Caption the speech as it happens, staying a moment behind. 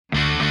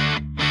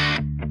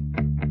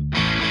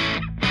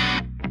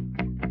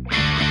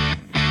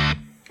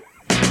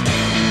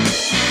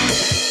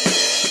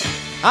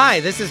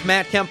Hi, this is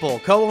Matt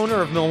Kemple, co-owner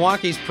of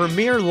Milwaukee's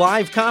premier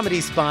live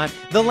comedy spot,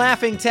 The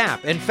Laughing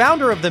Tap, and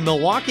founder of the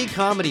Milwaukee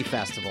Comedy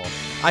Festival.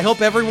 I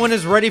hope everyone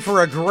is ready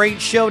for a great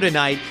show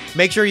tonight.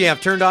 Make sure you have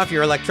turned off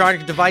your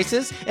electronic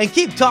devices and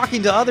keep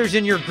talking to others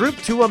in your group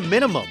to a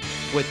minimum.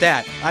 With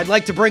that, I'd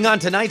like to bring on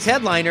tonight's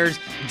headliners,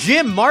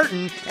 Jim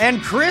Martin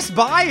and Chris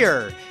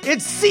Beyer.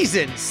 It's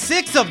season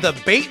 6 of the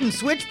Bait and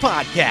Switch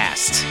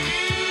podcast.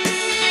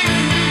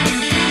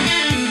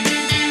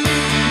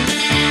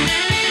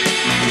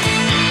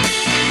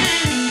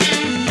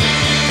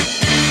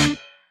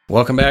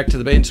 Welcome back to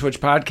the Bait and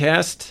Switch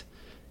podcast.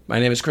 My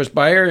name is Chris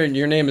Beyer, and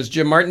your name is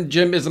Jim Martin.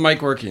 Jim, is the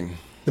mic working?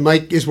 The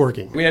mic is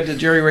working. We had to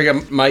jerry-rig a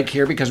mic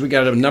here because we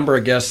got a number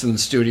of guests in the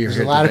studio. There's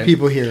here a lot today. of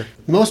people here.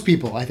 Most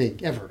people, I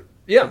think, ever.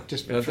 Yeah,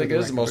 Just I think it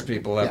is the most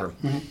people ever.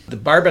 Yeah. The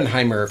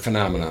Barbenheimer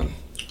phenomenon.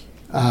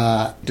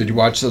 Did you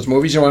watch those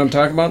movies? You know what I'm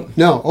talking about?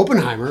 No,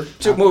 Oppenheimer.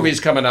 Two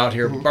movies coming out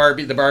here.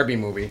 Barbie, the Barbie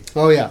movie,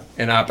 Oh, yeah.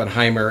 and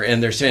Oppenheimer,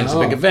 and they're saying it's a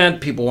big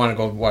event. People want to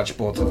go watch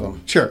both of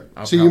them. Sure.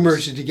 I'll So you promise.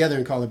 merged it together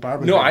and called it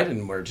Barbenheimer. No, I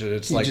didn't merge it.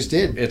 It's You like just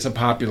did. It's a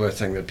popular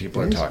thing that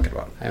people are talking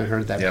about. I haven't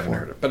heard that You before. haven't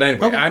heard it, but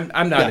anyway, Okay.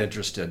 I'm not Yeah.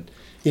 interested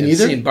In in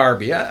either? seeing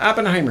Barbie.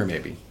 Oppenheimer,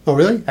 maybe. Oh,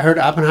 really? I heard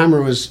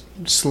Oppenheimer was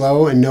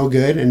slow and no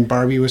good, and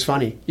Barbie was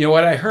funny. You know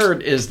what I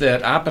heard is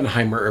that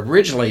Oppenheimer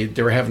originally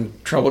they were having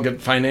trouble getting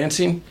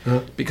financing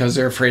because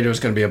they're afraid it was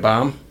going to be a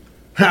bomb.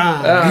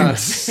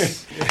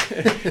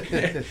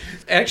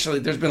 Actually,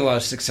 there's been a lot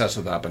of success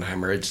with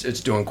Oppenheimer. It's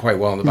doing quite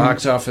well in the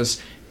box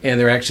office, and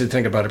they're actually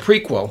thinking about a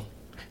prequel.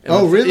 And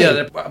Oh, really?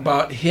 Yeah,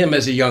 about him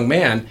as a young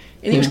man,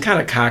 and he was kind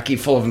of cocky,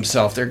 full of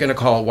himself. They're going to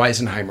call it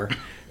Weisenheimer.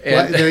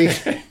 What? There you-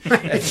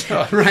 And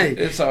so, Right.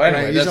 and so anyway,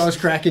 Right. He's that's- always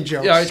cracking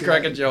jokes. Yeah, he's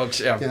cracking jokes.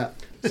 Yeah. Yeah.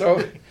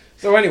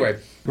 So anyway,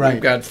 Right.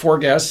 we've got 4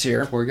 guests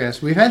here. Poor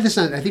guys. We've had this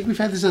on, I think we've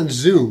had this on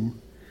Zoom,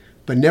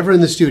 but never in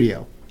the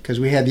studio, because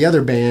we had the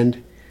other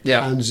band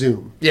on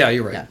Zoom. Yeah,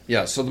 you're right. Yeah.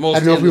 Yeah. So the most. I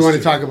don't know if we want to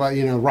industry- talk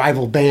about,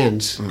 rival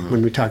bands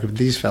when we talk about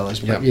these fellas,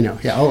 but, yeah.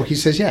 Oh, he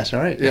says yes. All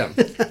right. Yeah,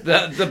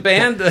 the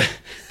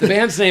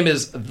band's name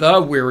is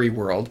The Weary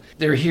World.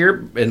 They're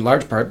here in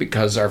large part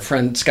because our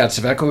friend Scott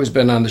Saveco, who's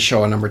been on the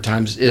show a number of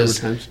times, is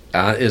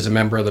a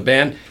member of the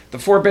band. The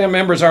 4 band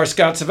members are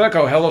Scott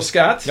Saveco. Hello,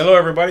 Scott. Hello,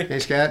 everybody. Hey,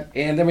 Scott.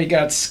 And then we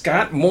got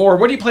Scott Moore.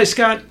 What do you play,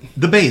 Scott?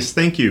 The bass,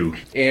 thank you.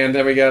 And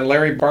then we got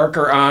Larry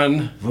Barker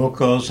on.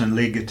 Vocals and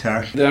lead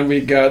guitar. Then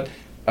we got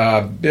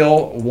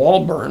Bill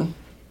Walburn.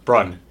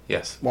 Brun,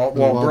 yes.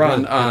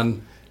 Walbrun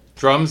on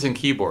Drums and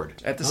keyboard.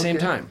 at the same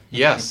time.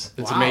 Yes,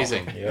 it's Wow.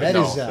 amazing. That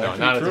no, is, no,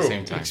 not at the true.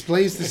 same time.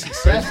 Explains the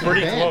success of the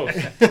Pretty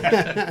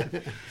band.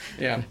 close.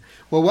 Yeah.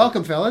 Well,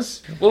 welcome,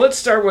 fellas. Well, let's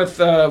start with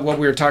what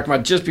we were talking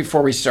about just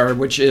before we started,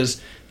 which is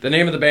the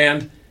name of the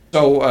band.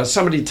 So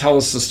somebody tell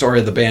us the story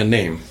of the band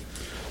name.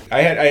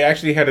 I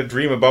actually had a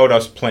dream about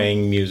us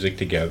playing music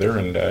together,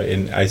 and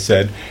I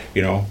said,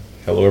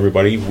 hello,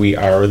 everybody. We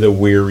are the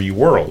Weary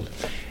World.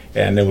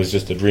 And it was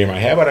just a dream I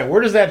had. But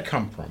where does that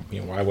come from?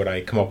 Why would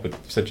I come up with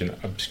such an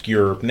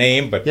obscure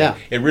name? But Yeah.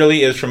 it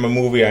really is from a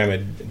movie I'm a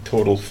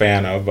total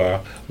fan of,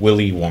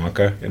 Willy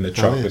Wonka and the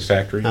Chocolate yes.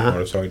 Factory.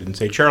 So I didn't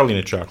say Charlie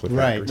and the Chocolate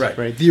Factory.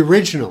 Right. The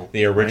original.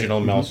 The original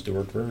Mel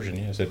Stewart version,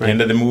 yes. At the end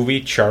of the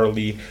movie,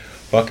 Charlie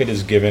Bucket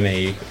is given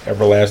a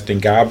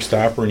everlasting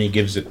gobstopper, and he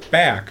gives it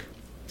back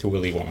to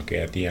Willy Wonka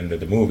at the end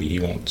of the movie. He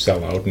won't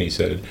sell out, and he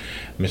said,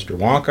 Mr.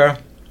 Wonka,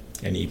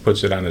 and he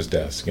puts it on his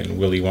desk. And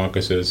Willy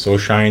Wonka says, so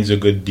shines a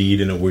good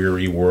deed in a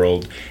weary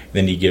world.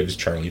 Then he gives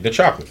Charlie the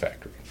Chocolate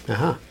Factory.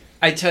 Uh-huh.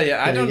 I tell you,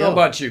 I There don't you know go.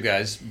 about you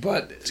guys,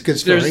 but It's a good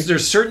story.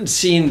 there's certain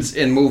scenes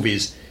in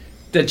movies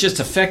that just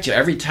affect you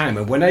every time.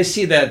 And when I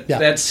see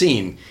that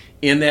scene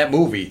in that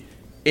movie,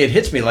 it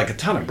hits me like a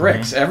ton of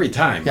bricks every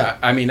time. Yeah.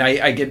 I mean,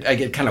 I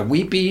get kind of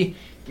weepy.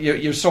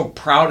 You're so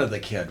proud of the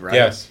kid, right?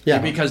 Yes. Yeah.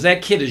 Because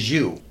that kid is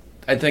you.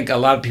 I think a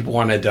lot of people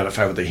want to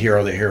identify with the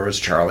hero. The hero is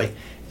Charlie.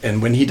 And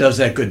when he does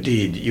that good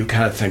deed, you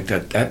kind of think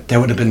that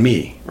would have been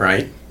me,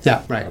 right?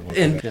 Yeah, right.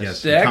 And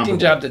Yes, the acting comparable.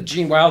 job that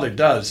Gene Wilder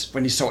does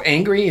when he's so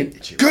angry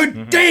and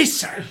Good day,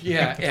 sir.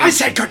 yeah, and, I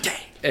said good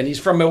day. and he's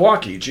from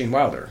Milwaukee, Gene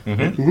Wilder,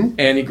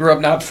 and he grew up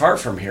not far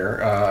from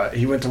here.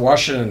 He went to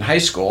Washington High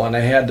School, and I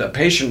had a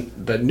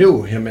patient that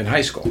knew him in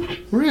high school.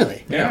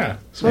 Really? Yeah.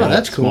 Oh,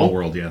 that's cool. Small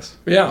world, yes.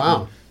 Yeah,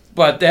 Wow.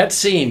 But that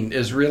scene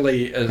is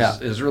really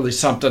is really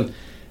something.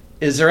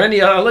 Is there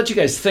any? I'll let you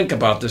guys think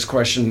about this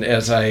question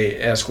as I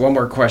ask one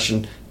more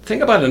question.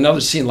 Think about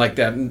another scene like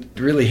that and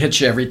it really hits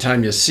you every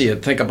time you see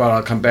it. Think about it.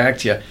 I'll come back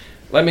to you.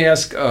 Let me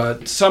ask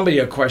somebody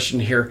a question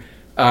here.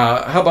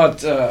 How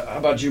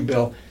about you,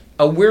 Bill?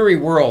 A Weary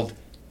World.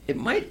 It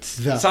might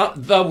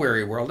sound the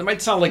Weary World. It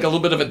might sound like a little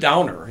bit of a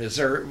downer. Was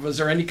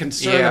there any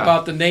concern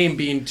about the name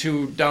being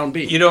too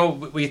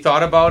downbeat? We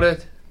thought about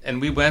it,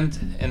 and we went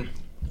and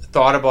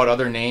thought about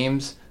other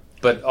names,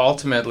 but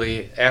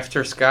ultimately,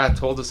 after Scott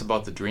told us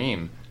about the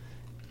dream,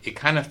 it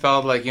kind of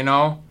felt like,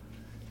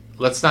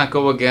 let's not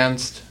go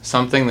against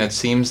something that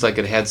seems like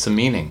it had some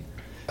meaning.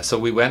 So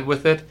we went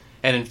with it,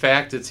 and in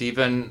fact, it's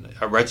even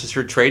a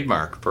registered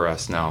trademark for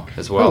us now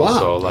as well. Oh, wow.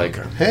 So, like,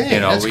 Hey,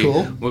 that's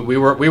cool. we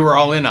were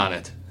all in on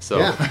it. So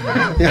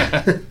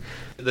Yeah.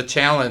 The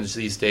challenge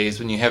these days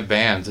when you have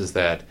bands is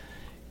that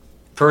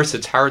first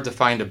it's hard to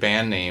find a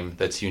band name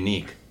that's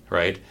unique,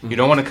 right? You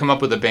don't want to come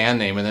up with a band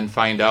name and then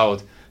find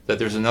out that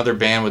there's another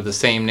band with the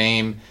same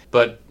name.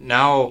 But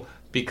now,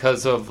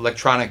 because of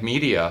electronic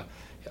media,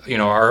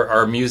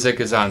 our music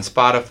is on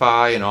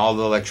Spotify and all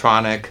the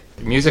electronic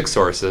music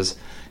sources.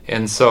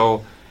 And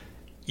so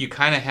you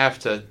kind of have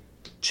to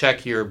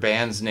check your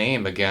band's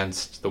name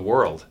against the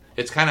world.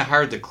 It's kind of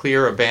hard to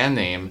clear a band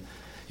name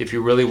if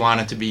you really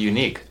want it to be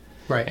unique.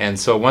 Right. And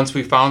so once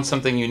we found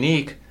something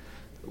unique,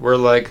 we're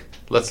like,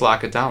 let's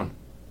lock it down.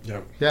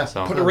 Yeah.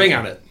 So Put a ring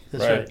on it.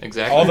 That's right.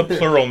 Exactly. All the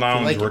plural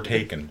nouns Like- were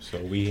taken, so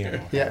we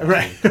Yeah,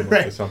 right, come up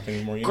right. with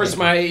something more Of course,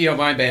 unique.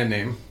 my band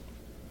name,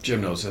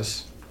 Jim knows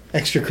this.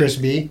 Extra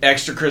crispy.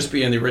 Extra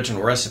Crispy in the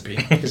original recipe.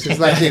 Because his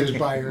last name is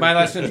Byer. My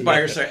last name is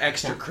Byer, so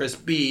Extra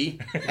Crispy.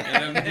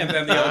 And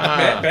then the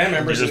other band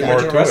members There's in the more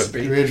original to it.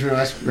 recipe. The original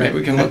recipe. Maybe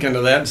we can look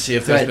into that and see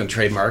if that's Right. been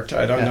trademarked.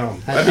 I don't Yeah. know.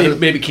 I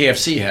Maybe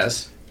KFC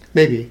has.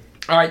 Maybe.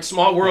 All right,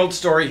 small world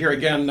story here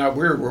again.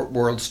 Weird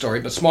world story,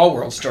 but small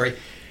world story.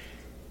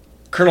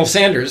 Colonel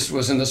Sanders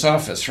was in this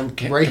office from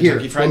Right here.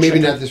 Kentucky Fried Well, maybe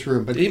Chicken. not this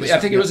room, but I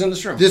think it was in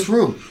this room. This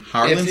room.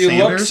 Harlan if you look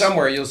Sanders?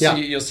 somewhere, you'll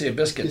Yeah. see a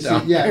biscuit You see-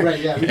 down. yeah, right.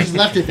 Yeah, we just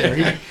left it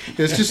there.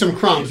 There's just some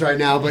crumbs right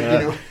now, but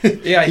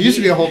Yeah, it used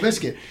to be a whole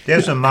biscuit.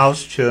 There's a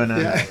mouse chewing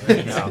on Yeah.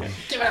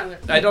 it.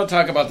 I don't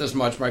talk about this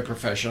much, my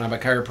profession. I'm a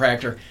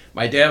chiropractor.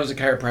 My dad was a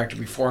chiropractor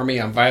before me.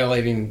 I'm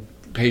violating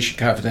patient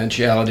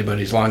confidentiality, but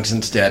he's long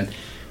since dead.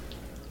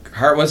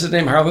 What's his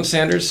name? Harlan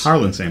Sanders?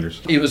 Harlan Sanders.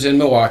 He was in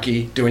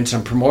Milwaukee doing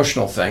some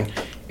promotional thing,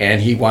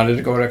 and he wanted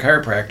to go to a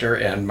chiropractor,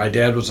 and my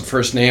dad was the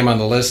first name on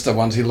the list, the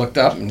ones he looked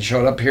up, and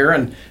showed up here,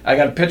 and I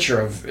got a picture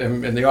of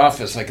him in the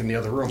office, like in the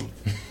other room.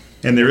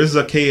 And there is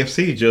a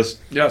KFC just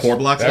Yes. 4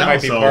 blocks That down.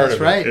 might be so part That's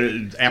of it.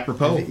 right.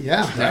 Apropos.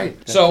 Yeah, right.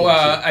 So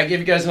I gave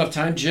you guys enough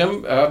time.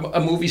 Jim,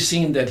 a movie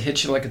scene that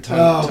hit you like a ton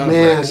Oh of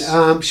man, bricks.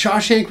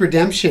 Shawshank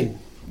Redemption.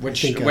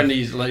 Which, think of- when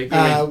he's like...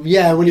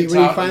 Yeah, when he gets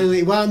out.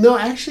 finally. Well, no,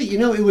 actually,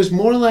 it was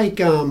more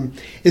like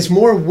it's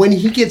more when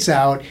he gets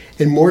out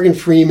and Morgan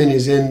Freeman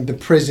is in the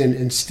prison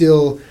and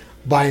still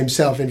by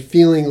himself and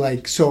feeling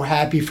like so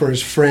happy for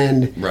his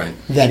friend Right.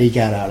 that he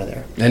got out of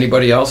there.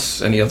 Anybody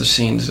else? Any other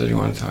scenes that you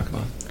want to talk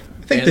about?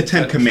 I think the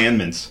Ten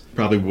Commandments,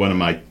 probably one of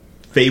my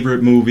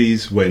favorite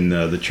movies when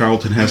the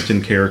Charlton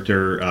Heston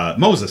character,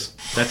 Moses,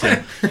 that's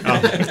him.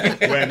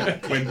 When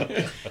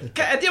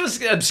God, it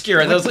was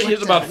obscure. He was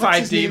about What's 5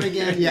 his name deep.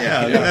 again?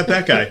 Yeah,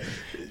 that guy.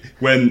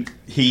 When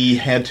he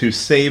had to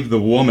save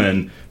the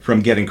woman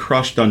from getting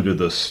crushed under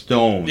the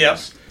stones. Yep.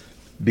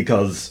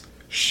 Because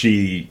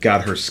she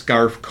got her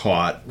scarf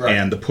caught, Right.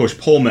 and the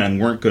push-pull men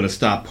weren't going to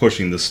stop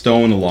pushing the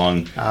stone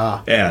along.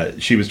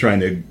 She was trying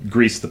to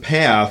grease the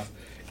path,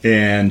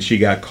 and she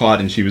got caught,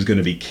 and she was going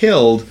to be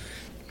killed.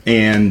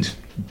 And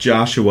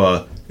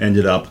Joshua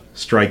ended up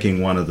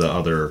striking one of the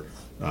other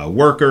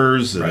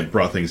workers and Right.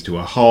 brought things to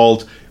a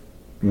halt.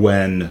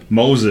 When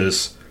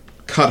Moses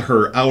cut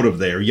her out of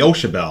there,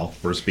 Yoshabel,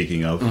 we're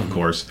speaking of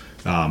course,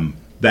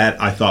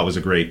 that I thought was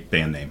a great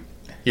band name.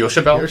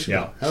 Yoshabel?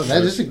 Yeah. Oh,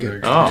 that is a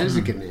good. Oh. That is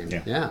a good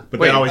name. Yeah. But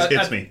Wait, that always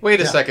hits me.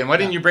 Wait a second. Why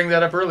didn't you bring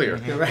that up earlier?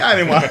 I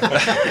mean,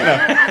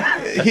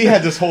 well, he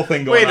had this whole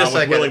thing going Wait a on with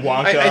second. Willy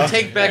Wonka. I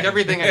take back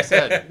everything I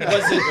said.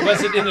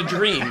 Was it in a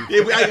dream?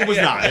 It was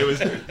not. It was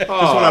just when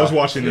I was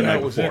watching the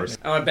night before.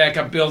 I want to back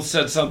up. Bill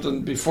said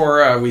something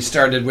before we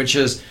started, which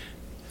is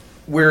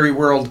Weary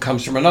World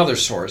comes from another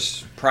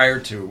source prior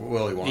to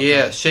Willy Wonka.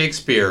 Yeah,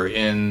 Shakespeare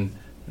in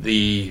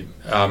the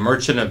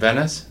Merchant of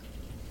Venice,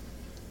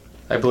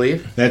 I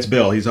believe. That's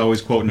Bill. He's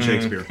always quoting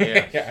Shakespeare.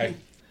 Yeah,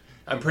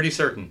 I'm pretty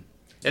certain.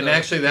 And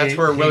actually, that's he-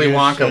 where he Willy used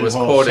Wonka the was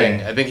whole quoting.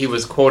 saying. I think he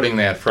was quoting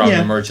that from Yeah.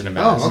 the Merchant of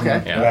Venice. Oh,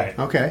 okay. Yeah. Right.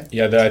 Okay.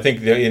 Yeah, I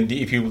think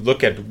if you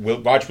look at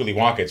watch Willy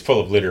Wonka, it's full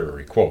of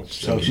literary quotes.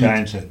 So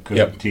shines a good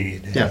Yep.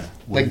 deed. Yeah.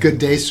 Like Good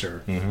Day,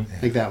 Sir.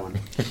 Like that one.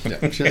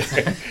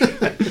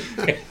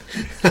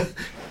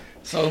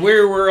 So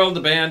Weary World,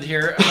 the band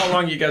here. How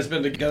long you guys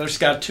been together,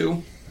 Scott?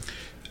 2?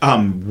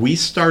 We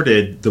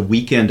started the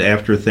weekend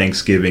after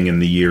Thanksgiving in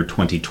the year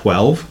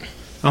 2012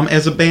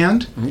 as a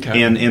band.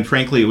 Okay. And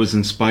frankly, it was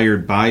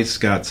inspired by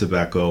Scott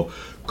Saveco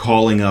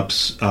calling up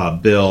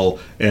Bill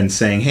and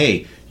saying,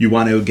 hey, you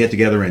want to get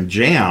together and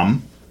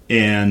jam?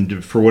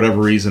 And for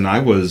whatever reason, I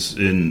was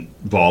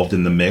involved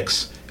in the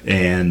mix.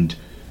 And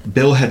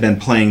Bill had been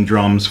playing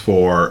drums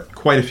for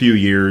quite a few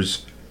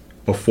years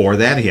before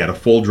that. He had a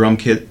full drum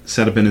kit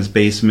set up in his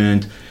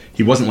basement.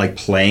 He wasn't like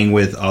playing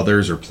with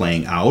others or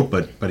playing out,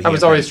 but he I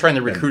was had always been- trying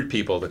to recruit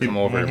people to come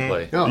over and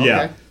play. Oh, okay.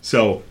 yeah.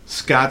 So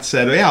Scott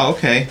said, "Yeah,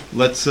 okay,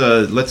 let's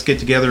get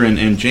together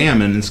and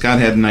jam." And Scott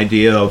had an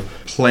idea of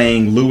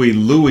playing Louie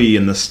Louie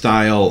in the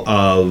style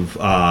of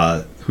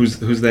who's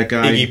that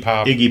guy? Iggy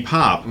Pop. Iggy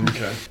Pop.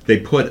 Okay. They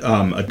put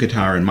a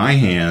guitar in my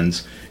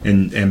hands,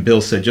 and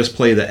Bill said, "Just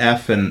play the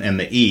F and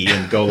the E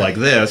and go like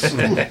this."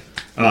 And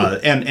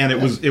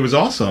it was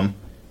awesome.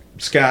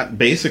 Scott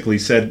basically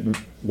said,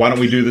 "Why don't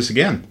we do this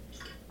again?"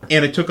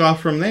 And it took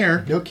off from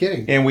there. No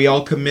kidding. And we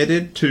all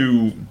committed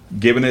to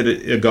giving it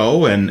a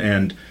go,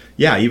 and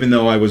yeah, even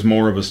though I was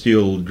more of a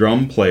steel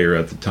drum player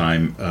at the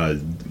time,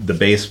 the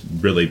bass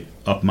really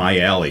up my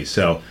alley.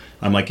 So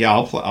I'm like, yeah,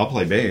 I'll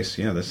play bass.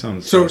 Yeah, that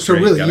sounds So great.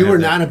 really, Gotta you were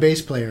have not that. a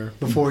bass player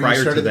before Prior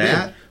you started to that? the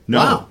band? No.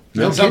 Wow.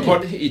 No. At some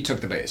point, he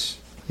took the bass.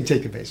 You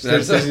take the bass.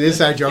 That's There's an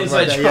inside joke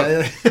inside about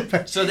that.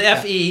 Yeah. So the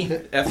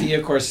FE,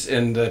 of course,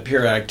 in the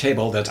periodic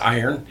table, that's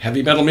iron.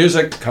 Heavy metal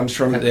music comes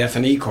from the F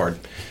and E chord.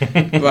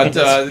 But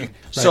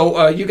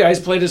so you guys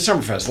played at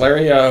Summerfest.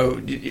 Larry,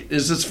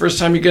 is this the first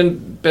time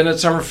you've been at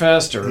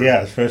Summerfest? Or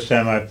Yeah, it's the first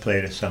time I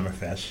played at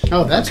Summerfest.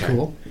 Oh, that's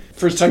cool.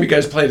 first time you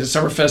guys played at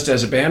Summerfest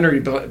as a band, or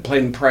you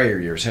played in prior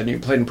years? Hadn't you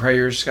played in prior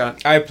years,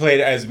 Scott? I played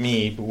as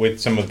me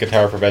with some of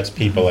Guitar for Vets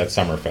people at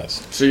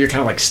Summerfest. So you're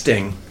kind of like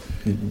Sting.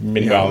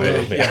 Well, a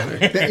little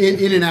bit.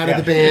 In and out of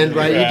the band,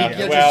 right? You get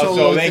your Well, solo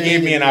so they thing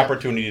gave me an and-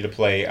 opportunity to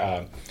play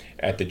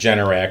at the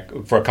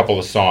Generac for a couple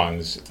of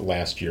songs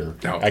last year.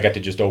 Oh. I got to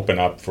just open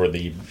up for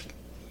the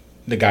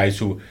guys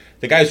who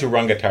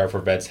run Guitar for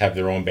Vets have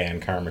their own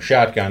band, Karma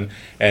Shotgun,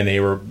 and they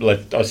were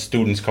let us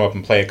students come up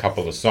and play a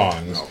couple of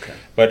songs. Okay.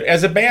 But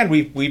as a band,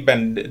 we've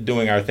been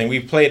doing our thing.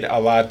 We've played a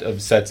lot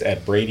of sets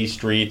at Brady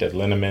Street, at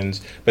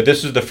Linneman's, but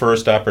this was the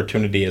first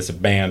opportunity as a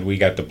band we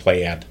got to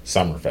play at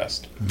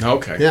Summerfest.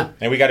 Okay. Yeah.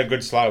 And we got a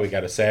good slot. We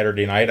got a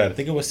Saturday night. I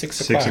think it was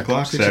 6 o'clock. 6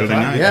 o'clock, 6 Saturday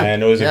o'clock, night. yeah.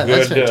 And it was Yeah, a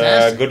that's good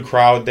fantastic. good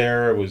crowd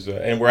there. It was,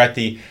 and we're at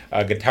the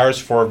Guitars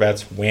for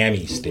Vets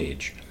whammy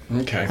stage.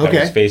 Okay. Okay.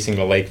 That was facing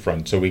the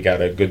lakefront, so we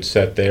got a good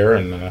set there,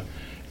 and it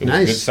was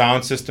Nice. a good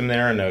sound system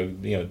there, and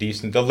a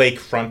decent the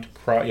lakefront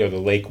crowd. The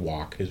lake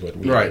walk is what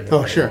we Right.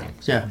 Oh, sure.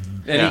 Yeah.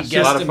 Any Yeah, it's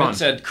a lot of fun.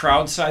 guesstimates at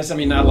crowd size? I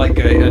mean, not like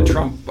a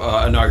Trump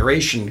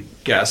inauguration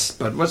guess,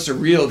 but what's the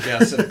real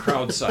guess at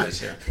crowd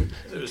size here?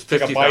 It was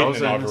Like a Biden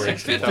 50,000.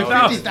 inauguration.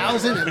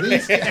 50,000 at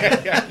least.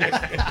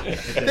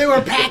 They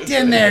were packed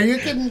in there. You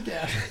couldn't.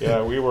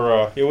 Yeah, we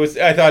were. It was.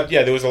 I thought.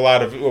 Yeah, there was a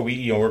lot of. Well,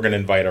 we're going to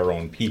invite our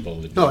own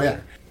people. To be Oh,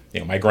 there.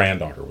 yeah. My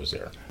granddaughter was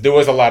there. There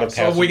was a lot of.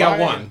 So we got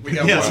passersby. one. We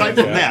got Yeah, one. aside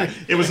from that,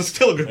 it was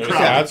still a good It was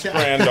crowd. Scott's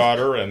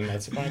granddaughter, and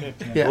that's about it.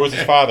 Yeah. Where was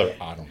his father?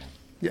 I don't know.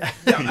 Yeah,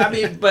 I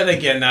mean, but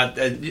again, not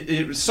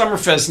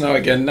Summerfest. Now,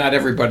 again, not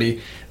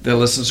everybody that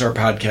listens to our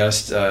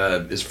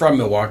podcast is from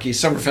Milwaukee.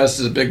 Summerfest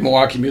is a big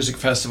Milwaukee music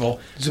festival.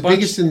 It's the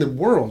biggest in the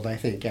world, I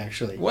think,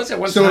 actually. Was it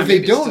one So time? if they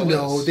Maybe it don't still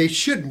know, is. they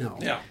should know.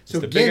 Yeah. So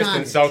It's the get biggest on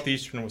in it.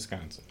 southeastern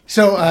Wisconsin.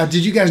 So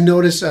did you guys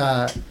notice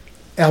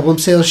album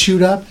sales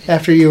shoot up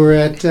after you were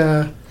at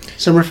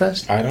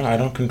Summerfest? I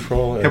don't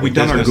control. Have we the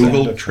done our business end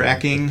Google of it.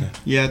 tracking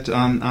yet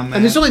on that?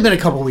 And it's only been a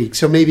couple weeks,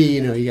 so maybe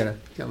you gotta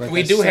let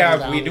We that do settle have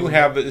down we a do little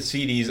have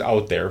CDs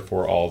out there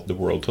for all the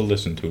world to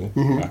listen to.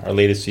 Mm-hmm. Our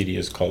latest CD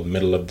is called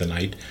Middle of the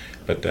Night,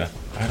 but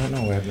I don't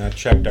know. I have not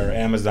checked our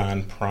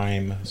Amazon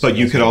Prime. But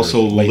you sales could also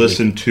numbers lately.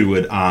 listen to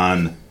it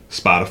on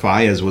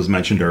Spotify, as was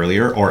mentioned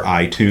earlier, or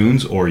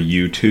iTunes, or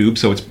YouTube.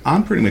 So it's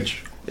on pretty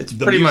much. It's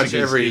the pretty music much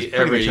is every pretty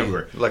every much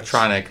everywhere.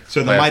 electronic.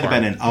 So there might have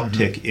been platform.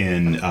 an uptick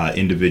in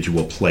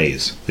individual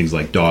plays, things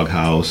like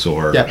Doghouse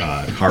or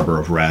Yeah. Harbor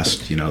of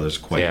Rest. There's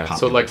quite Yeah. So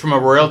popular. like from a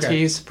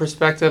royalties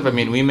perspective, I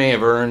mean, we may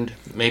have earned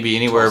maybe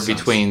anywhere 12 cents.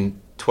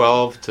 between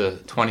 12 to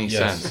 20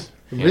 Yes. cents.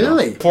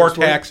 Really? For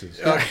taxes.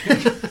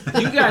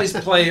 You guys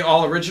play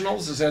all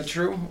originals, is that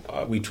true?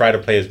 We try to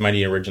play as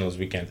many originals as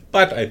we can,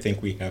 but I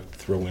think we have to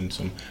throw in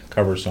some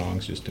cover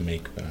songs just to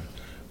make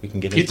we can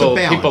get People-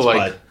 into. people like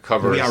but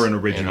covers, We are an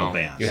original you know.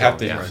 band. You have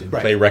to Yeah.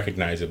 play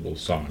recognizable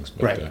songs,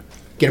 but, Right.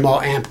 Get them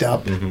all amped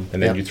up. and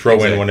then Yep. you throw in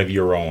Exactly. one of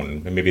your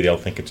own, and maybe they'll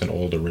think it's an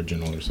old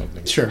original or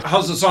something. Sure.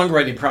 How's the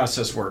songwriting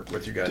process work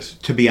with you guys?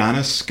 To be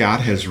honest,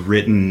 Scott has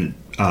written,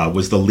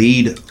 was the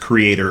lead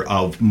creator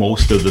of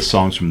most of the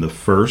songs from the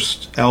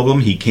first album.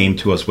 He came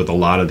to us with a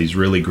lot of these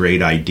really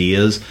great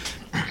ideas,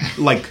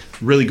 like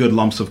really good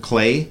lumps of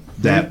clay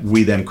that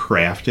we then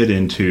crafted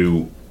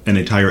into an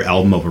entire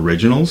album of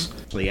originals.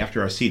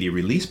 After our CD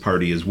release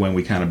party is when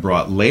we kind of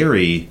brought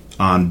Larry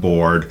on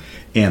board,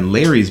 and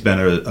Larry's been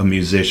a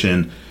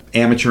musician,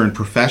 amateur and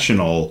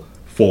professional,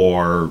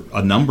 for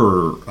a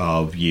number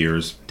of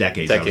years,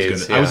 decades.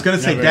 Decades, I was yeah. gonna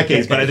say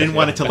decades, but I didn't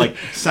want it to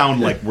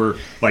sound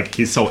like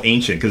he's so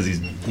ancient, because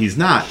he's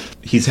not.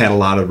 He's had a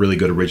lot of really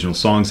good original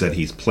songs that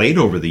he's played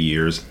over the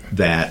years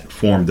that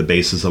formed the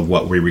basis of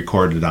what we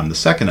recorded on the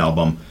second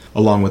album,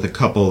 along with a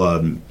couple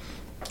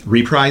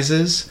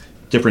reprises,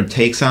 different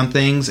takes on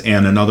things,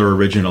 and another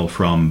original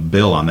from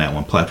Bill on that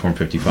one, Platform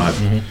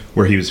 55,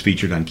 where he was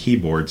featured on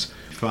keyboards.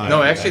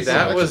 No, actually,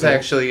 that That's was cool.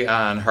 actually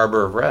on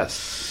Harbor of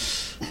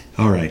Rest,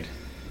 All right.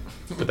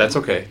 but that's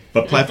okay.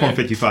 But Platform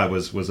 55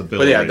 was a Bill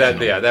But yeah,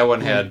 original. that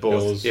one had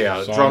both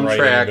Bill's drum songwriting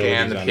track abilities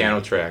and the on piano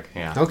that. track.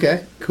 Yeah.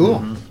 Okay.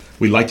 Cool.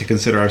 We like to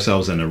consider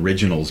ourselves an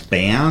originals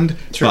band,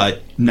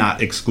 but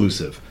not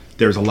exclusive.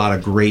 There's a lot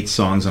of great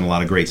songs and a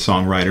lot of great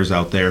songwriters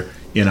out there.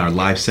 In our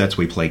live sets,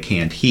 we play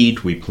Canned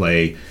Heat, we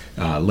play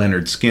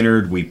Leonard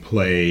Skinner, we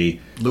play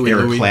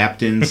Eric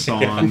Clapton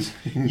songs.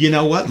 You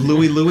know what?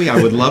 Louie,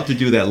 I would love to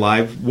do that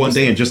live one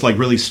day and just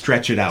really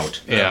stretch it out.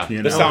 Yeah.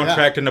 You The know?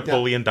 soundtrack to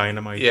Napoleon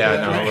Dynamite. Yeah,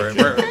 no,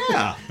 we're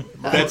Yeah.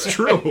 That's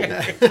true.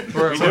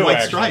 Some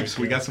white stripes.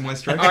 We got some white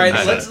stripes. All right,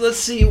 on that. let's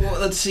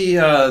see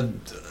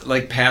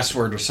like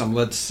password or something.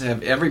 Let's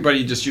have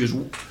everybody just use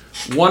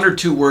one or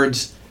two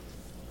words.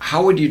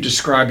 How would you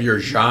describe your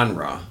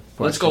genre?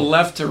 Let's go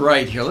left to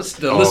right here.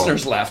 The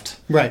listeners left.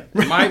 Right.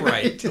 My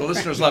right. The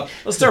listeners left.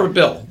 Let's start with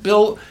Bill.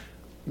 Bill,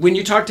 when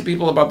you talk to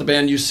people about the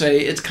band, you say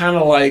it's kind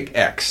of like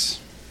X.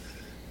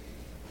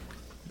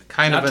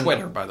 Kind Not of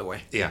Twitter, by the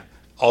way. Yeah.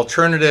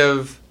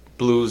 Alternative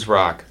blues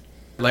rock.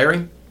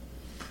 Larry?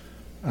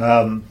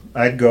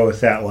 I'd go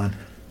with that one.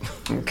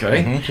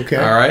 Okay. Okay.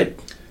 All right.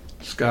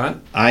 Scott?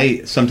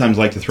 I sometimes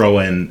like to throw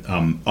in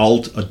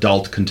alt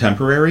adult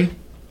contemporary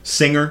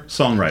singer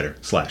songwriter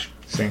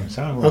 / Sing a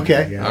song.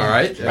 Okay. Yeah. All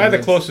right. The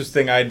closest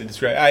thing I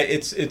describe,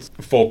 it's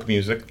folk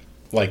music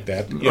like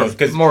that.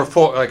 Because More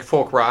folk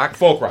rock.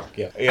 folk rock,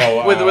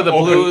 yeah. With a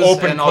blues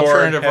and chord,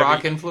 alternative heavy,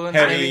 rock influence,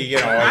 Heavy, maybe?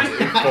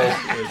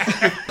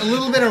 folk. A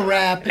little bit of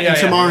rap Yeah, and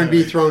some yeah.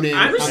 R&B thrown in.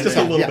 I'm on just the Just a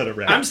side. little Yeah. bit of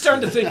rap. I'm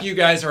starting to think you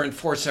guys are in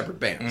 4 separate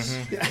bands.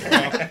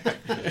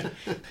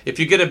 If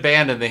you get a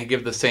band and they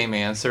give the same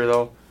answer,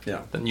 though,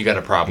 Yeah, then you got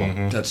a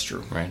problem, that's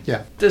true. right?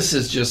 Yeah. This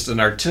is just an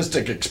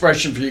artistic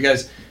expression for you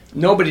guys.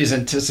 Nobody's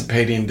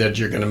anticipating that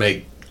you're going to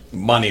make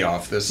money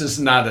off this. This is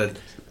not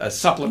a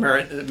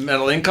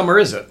supplemental income, or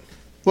is it?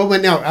 Well,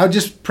 but no, I'll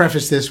just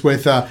preface this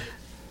with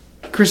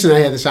Chris and I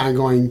had this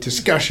ongoing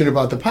discussion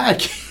about the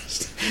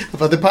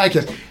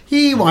podcast.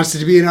 He wants it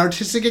to be an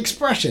artistic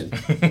expression.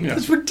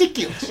 It's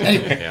ridiculous.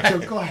 Anyway, so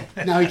go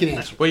ahead. Now you can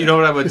answer. Well, you know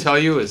what I would tell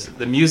you is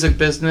the music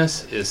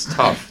business is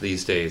tough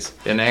these days.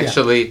 And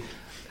actually,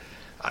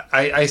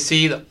 I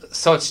see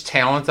such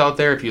talent out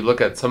there. If you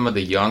look at some of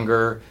the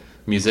younger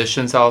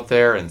musicians out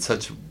there and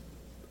such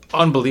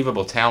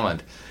unbelievable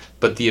talent,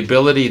 but the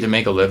ability to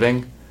make a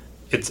living,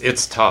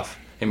 it's tough.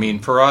 I mean,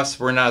 for us,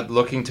 we're not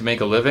looking to make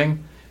a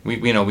living.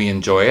 We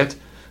enjoy it.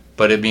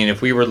 But I mean,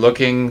 if we were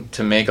looking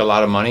to make a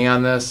lot of money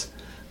on this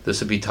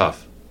would be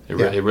tough. It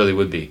really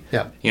would be.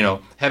 Yeah.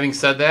 Having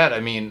said that, I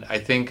mean, I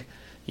think,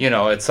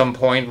 at some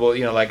point, we'll,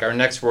 like our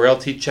next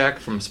royalty check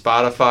from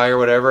Spotify or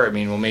whatever, I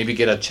mean, we'll maybe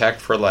get a check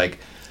for like,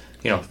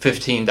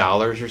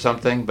 $15 or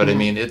something. But I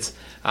mean, it's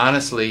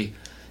honestly,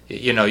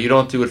 you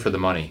don't do it for the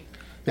money.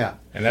 Yeah.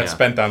 And that's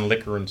spent on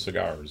liquor and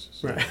cigars.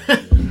 So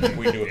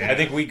we do it. I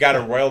think we got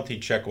a royalty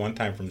check one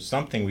time from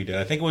something we did.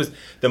 I think it was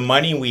the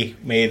money we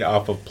made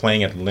off of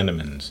playing at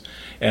Linneman's.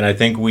 And I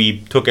think we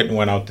took it and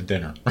went out to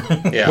dinner.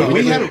 Yeah. Well,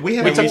 we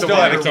still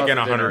had to kick in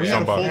We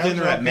had a full $100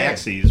 dinner at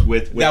Maxie's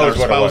with That our was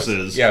what it was.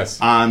 spouses Yes.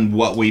 on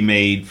what we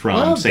made from,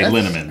 Oh, say, that's-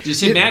 Linneman. Did you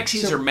say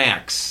Maxie's or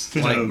Max?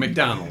 Like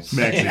McDonald's?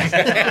 Maxie's.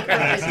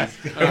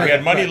 We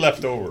had money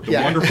left over.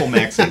 Yeah. Wonderful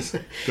Maxie's.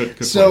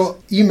 Good So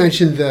place. you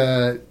mentioned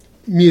the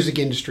music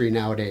industry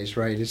nowadays,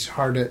 right? It's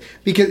hard to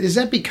is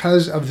that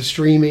because of the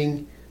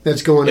streaming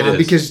that's going It on? is.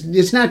 Because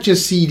it's not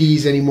just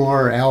CDs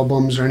anymore or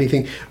albums or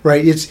anything,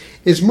 right?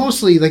 It's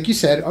mostly like you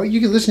said. Oh, you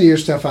can listen to your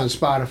stuff on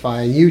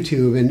Spotify and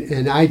YouTube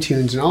and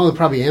iTunes and all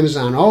probably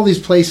Amazon, all these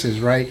places,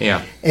 right?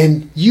 Yeah.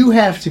 And you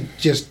have to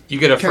just You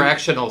get a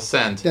fractional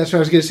cent. That's what I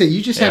was going to say.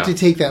 You just have Yeah. to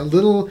take that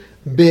little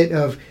bit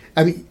of.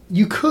 I mean,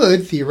 you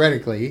could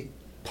theoretically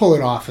pull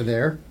it off of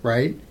there,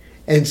 right?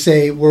 And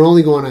say we're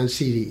only going on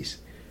CDs.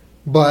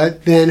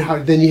 But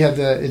then, then you have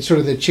it's sort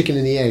of the chicken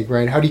and the egg,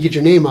 right? How do you get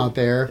your name out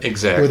there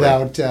Exactly.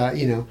 without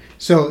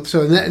So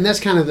and that's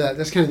kind of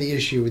the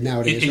issue with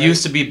nowadays. It right?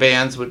 used to be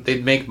bands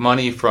they'd make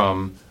money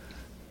from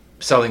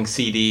selling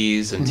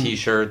CDs and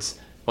T-shirts.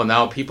 Well,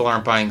 now people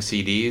aren't buying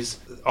CDs.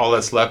 All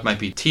that's left might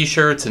be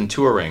T-shirts and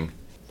touring.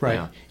 right.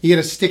 Yeah. You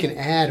got to stick an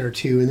ad or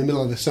two in the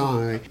middle of the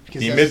song, right?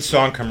 Because The that's-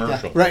 mid-song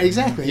commercial. Yeah, right,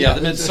 exactly. Yeah,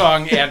 the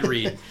mid-song ad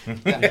read.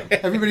 Yeah.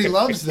 Everybody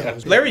loves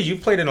those. Larry, you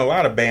played in a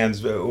lot of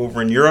bands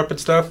over in Europe and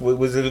stuff.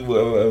 Was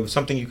it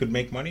something you could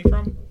make money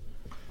from?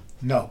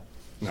 No.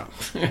 No.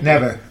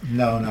 Never.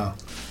 No.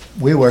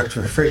 We worked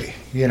for free.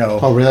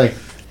 Oh, really?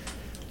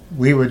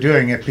 We were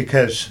doing it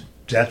because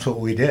that's what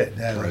we did.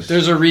 That was,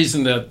 There's a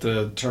reason that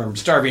the term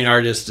starving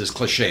artist is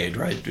cliched,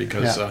 right?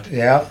 Because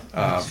yeah,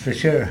 that's for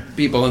sure.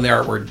 people in the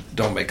art world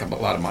don't make a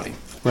lot of money.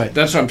 Right.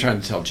 That's what I'm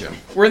trying to tell Jim.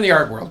 We're in the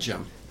art world,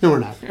 Jim. No, we're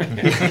not.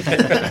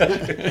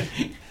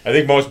 I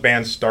think most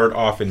bands start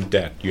off in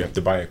debt. You have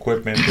to buy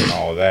equipment and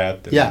all of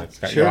that. And Yeah, it's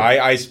kind sure.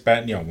 I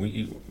spent,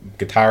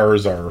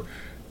 guitars are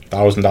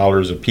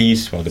 $1,000 a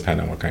piece. Well,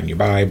 depending on what kind you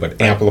buy,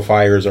 but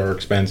amplifiers are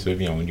expensive.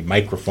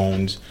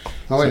 Microphones.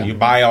 Oh, So yeah. you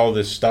buy all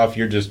this stuff.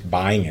 You're just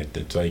buying it.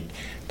 It's like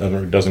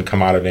doesn't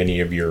come out of any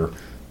of your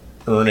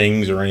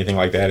earnings or anything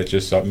like that. It's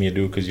just something you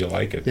do because you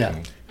like it. Yeah.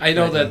 So. I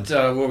know that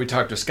when we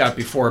talked to Scott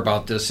before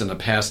about this in a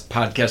past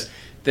podcast,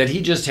 that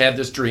he just had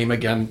this dream.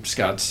 Again,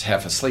 Scott's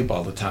half asleep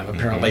all the time,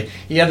 apparently.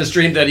 He had this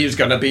dream that he was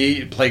going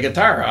to play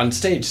guitar on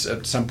stage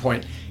at some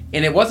point.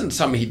 And it wasn't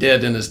something he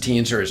did in his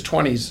teens or his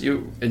 20s.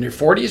 You in your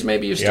 40s,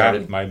 maybe you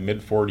started? Yeah, my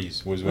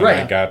mid-40s was when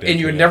I got into and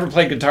you had it. never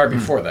played guitar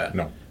before that?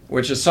 No.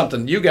 Which is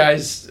something. You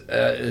guys,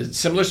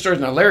 similar stories.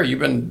 Now, Larry, you've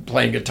been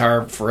playing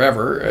guitar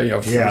forever,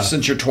 Yeah.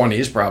 since your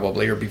 20s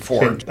probably, or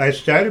before, I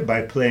started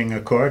by playing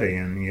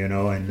accordion,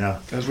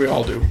 and as we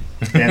all do.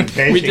 and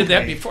We did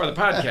that basically, before the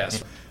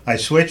podcast. I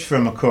switched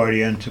from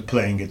accordion to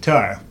playing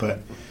guitar. But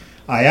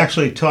I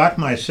actually taught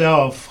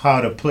myself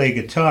how to play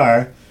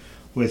guitar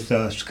with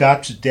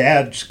Scott's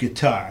dad's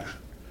guitar.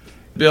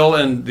 Bill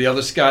and the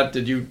other Scott,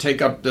 did you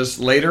take up this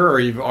later, or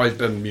you've always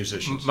been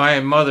musicians? My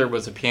mother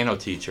was a piano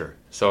teacher,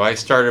 so I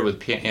started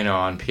with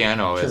on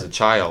piano as a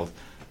child.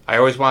 I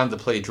always wanted to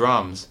play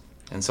drums,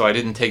 and so I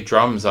didn't take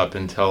drums up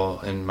until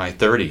in my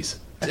 30s.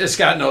 As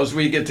Scott knows,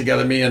 we get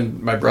together, me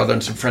and my brother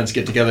and some friends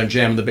get together and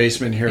jam in the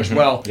basement here as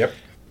well. Yep.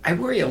 I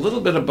worry a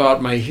little bit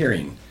about my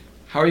hearing.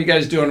 How are you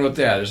guys doing with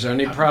that? Is there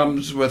any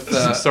problems with...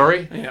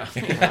 Sorry? Yeah. I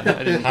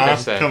didn't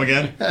catch that. Come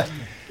again?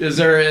 Has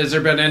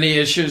there been any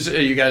issues?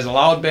 Are you guys a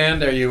loud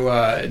band? Are you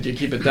do you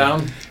keep it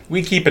down?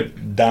 We keep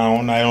it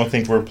down. I don't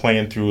think we're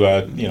playing through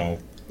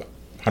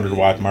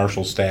 100-watt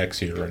Marshall stacks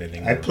here or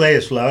anything. I play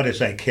as loud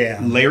as I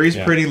can. Larry's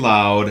pretty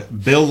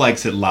loud. Bill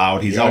likes it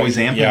loud. He's always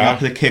amping up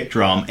the kick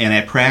drum. And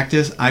at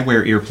practice, I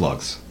wear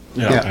earplugs.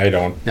 Yeah. I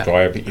don't. Yeah. So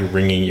I have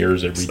ringing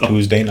ears every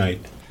Tuesday night.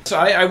 So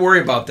I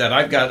worry about that.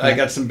 I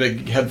got some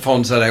big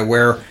headphones that I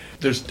wear.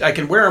 I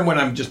can wear them when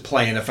I'm just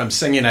playing. If I'm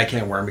singing, I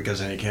can't wear them because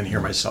then I can't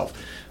hear myself.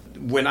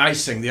 When I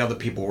sing, the other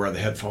people wear the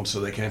headphones so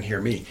they can't hear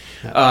me.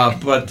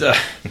 But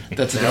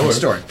that's a different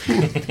story.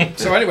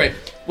 So anyway,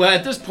 well,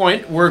 at this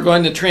point, we're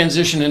going to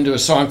transition into a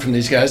song from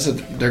these guys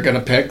that they're going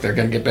to pick. They're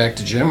going to get back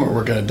to Jim, or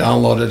we're going to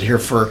download it here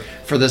for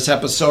this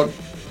episode.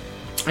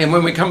 And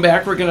when we come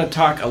back, we're going to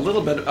talk a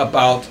little bit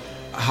about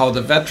how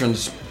the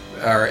veterans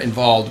are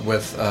involved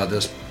with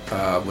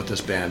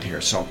this band here.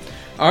 So,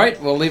 all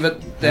right, we'll leave it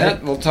at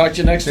that. We'll talk to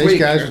you next Thanks,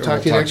 week. guys. We'll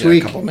talk to you next in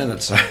week. a couple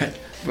minutes. All right.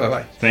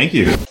 Bye-bye. Thank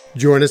you.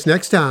 Join us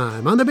next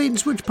time on the Bait and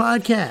Switch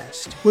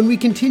podcast when we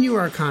continue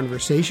our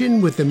conversation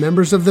with the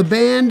members of the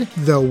band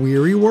The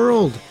Weary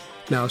World.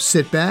 Now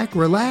sit back,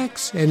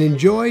 relax, and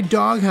enjoy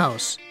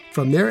Doghouse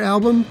from their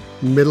album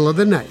Middle of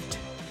the Night.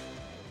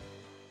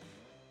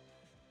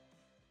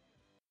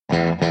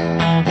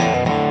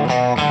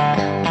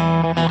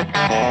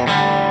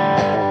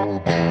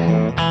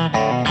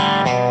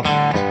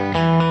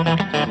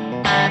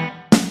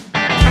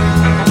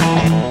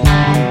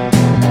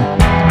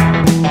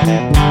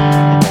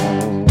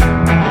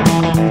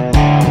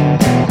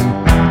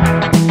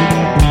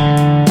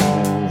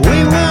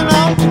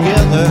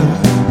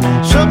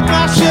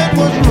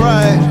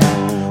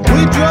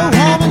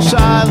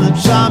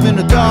 I'm in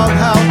a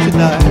doghouse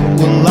tonight.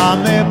 Well, I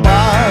may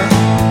buy,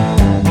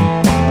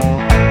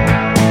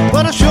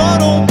 but I sure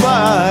don't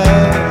buy.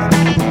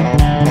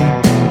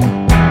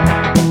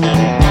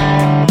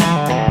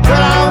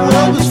 But I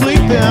will be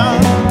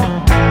sleeping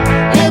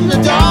in the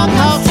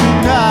doghouse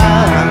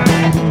tonight.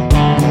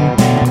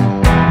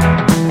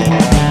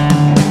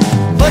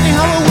 Funny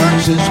how it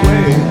works this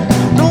way.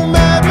 No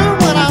matter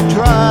what I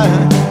try,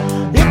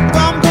 if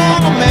I'm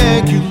gonna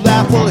make you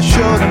laugh, well, it's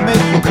sure to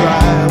make you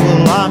cry.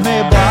 Well, I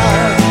may buy,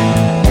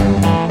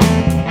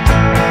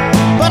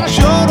 but I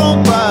sure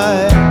don't buy.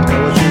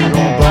 No, I sure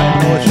don't buy.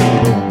 No, I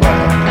sure don't buy.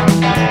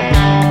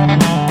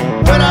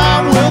 But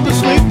I will be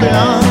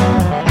sleeping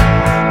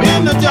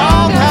in the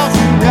doghouse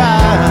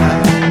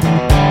tonight.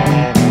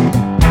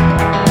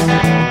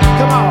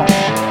 Come on.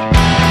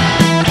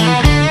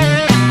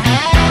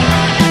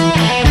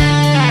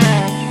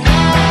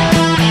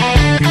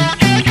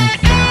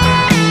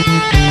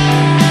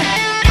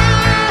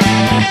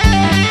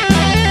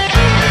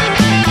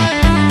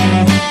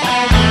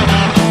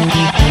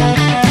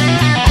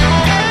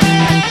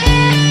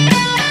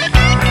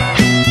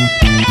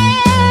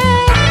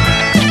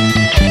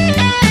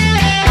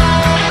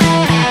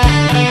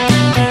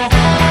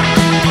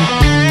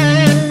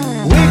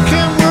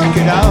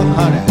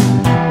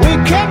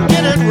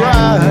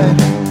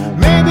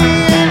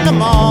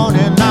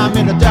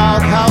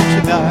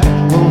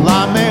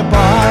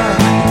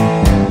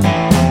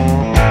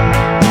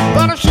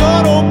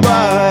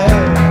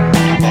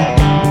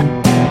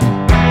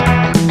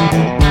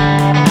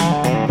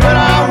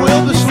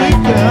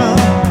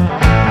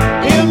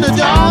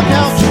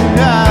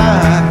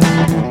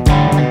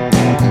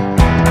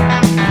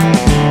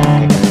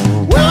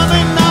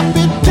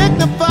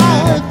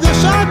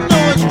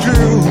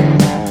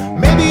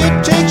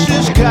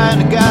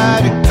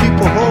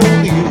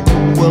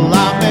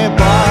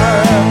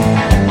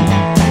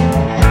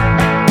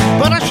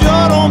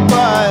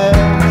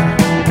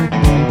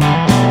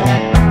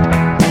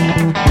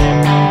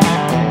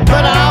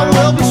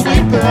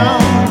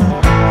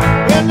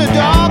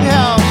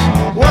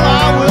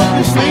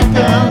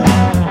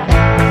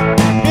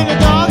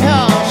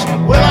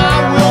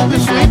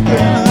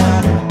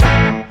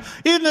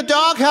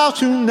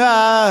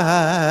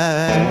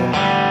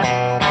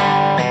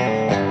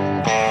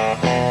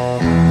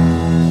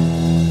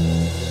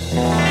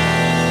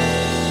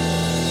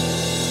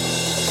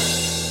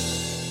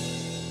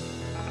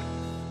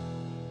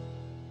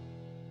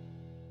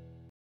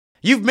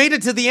 You've made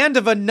it to the end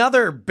of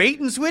another Bait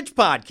and Switch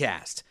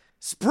podcast.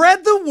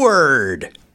 Spread the word.